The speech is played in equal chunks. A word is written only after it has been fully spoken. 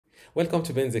Welcome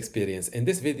to Ben's Experience. In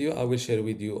this video, I will share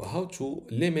with you how to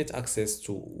limit access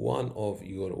to one of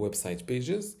your website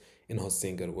pages in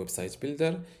Hostinger Website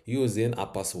Builder using a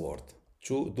password.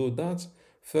 To do that,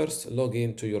 first log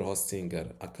in to your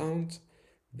Hostinger account,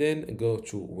 then go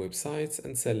to Websites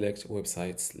and select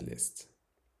Websites List.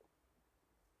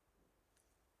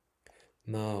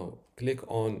 Now click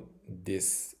on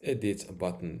this Edit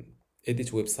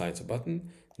Website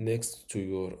button next to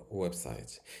your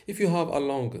website. If you have a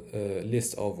long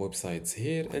list of websites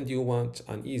here and you want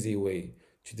an easy way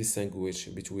to distinguish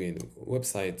between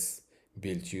websites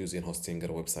built using Hostinger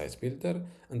Website Builder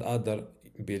and other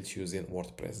built using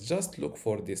WordPress, just look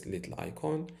for this little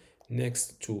icon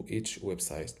next to each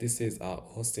website. This is a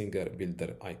Hostinger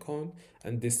Builder icon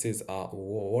and this is a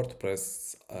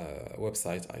WordPress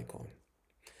website icon.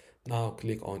 Now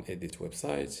click on Edit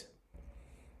Website.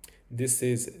 This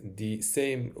is the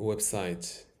same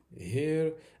website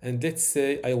here, and let's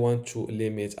say I want to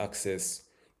limit access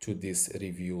to this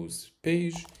reviews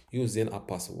page using a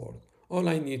password. All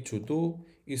I need to do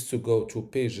is to go to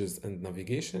Pages and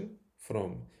Navigation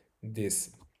from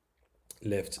this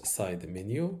left side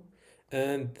menu,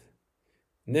 and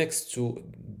next to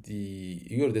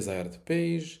your desired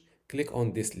page, click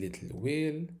on this little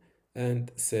wheel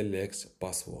and select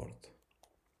Password.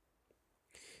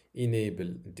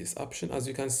 Enable this option. As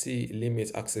you can see,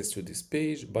 limit access to this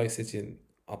page by setting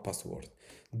a password.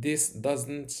 This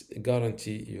doesn't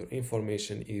guarantee your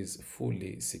information is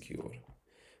fully secure.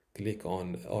 Click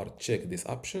on or check this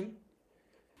option.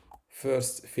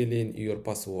 First, fill in your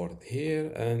password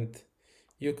here and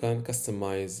you can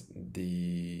customize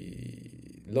the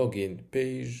login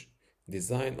page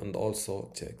design and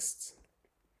also text.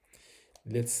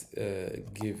 Let's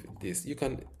give this, you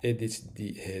can edit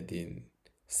the heading,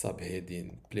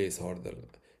 subheading, placeholder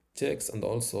text and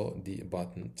also the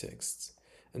button text.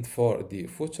 And for the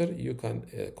footer, you can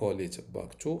call it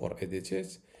back to or edit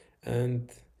it and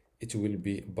it will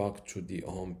be back to the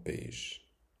home page.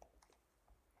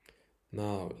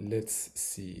 Now let's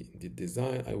see the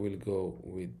design. I will go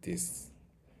with this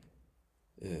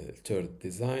third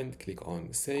design. Click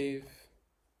on save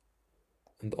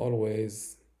and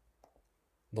always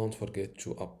don't forget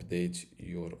to update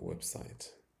your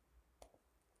website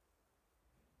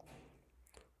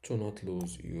to not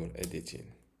lose your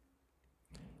editing.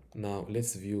 Now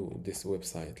let's view this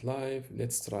website live.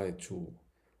 Let's try to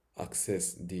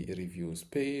access the reviews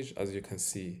page. As you can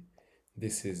see,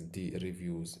 this is the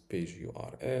reviews page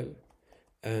URL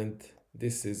and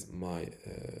this is my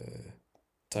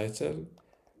title,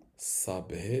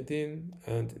 subheading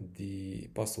and the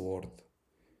password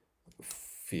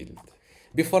field.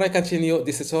 Before I continue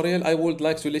this tutorial, I would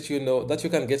like to let you know that you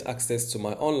can get access to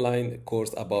my online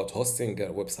course about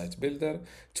Hostinger Website Builder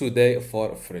today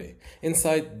for free.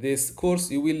 Inside this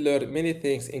course, you will learn many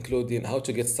things, including how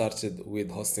to get started with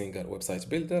Hostinger Website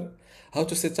Builder, how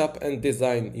to set up and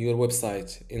design your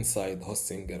website inside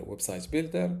Hostinger Website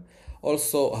Builder,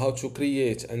 also how to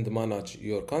create and manage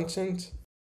your content,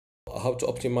 how to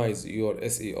optimize your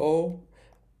SEO,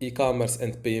 e-commerce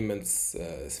and payments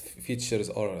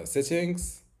features or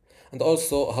settings, and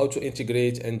also how to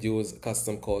integrate and use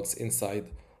custom codes inside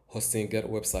Hostinger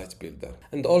Website Builder,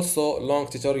 and also long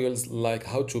tutorials like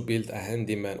how to build a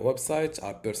handyman website,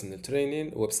 a personal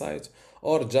training website,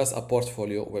 or just a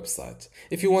portfolio website.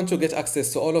 If you want to get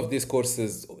access to all of these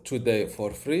courses today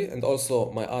for free and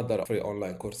also my other free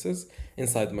online courses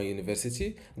inside my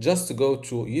university, just go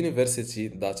to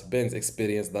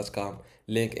university.bensexperience.com,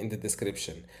 link in the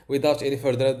description. Without any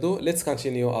further ado, let's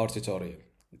continue our tutorial.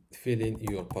 Fill in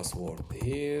your password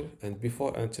here, and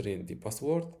before entering the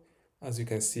password, as you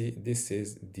can see, this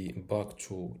is the back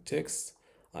to text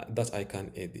that I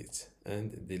can edit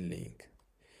and the link.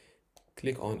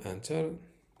 Click on enter.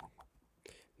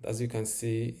 As you can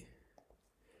see,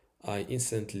 I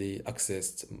instantly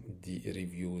accessed the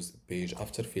reviews page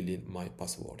after filling my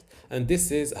password. And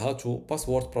this is how to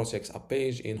password protect a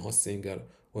page in Hostinger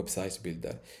Website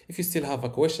Builder. If you still have a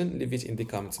question, leave it in the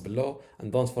comments below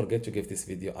and don't forget to give this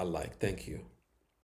video a like. Thank you.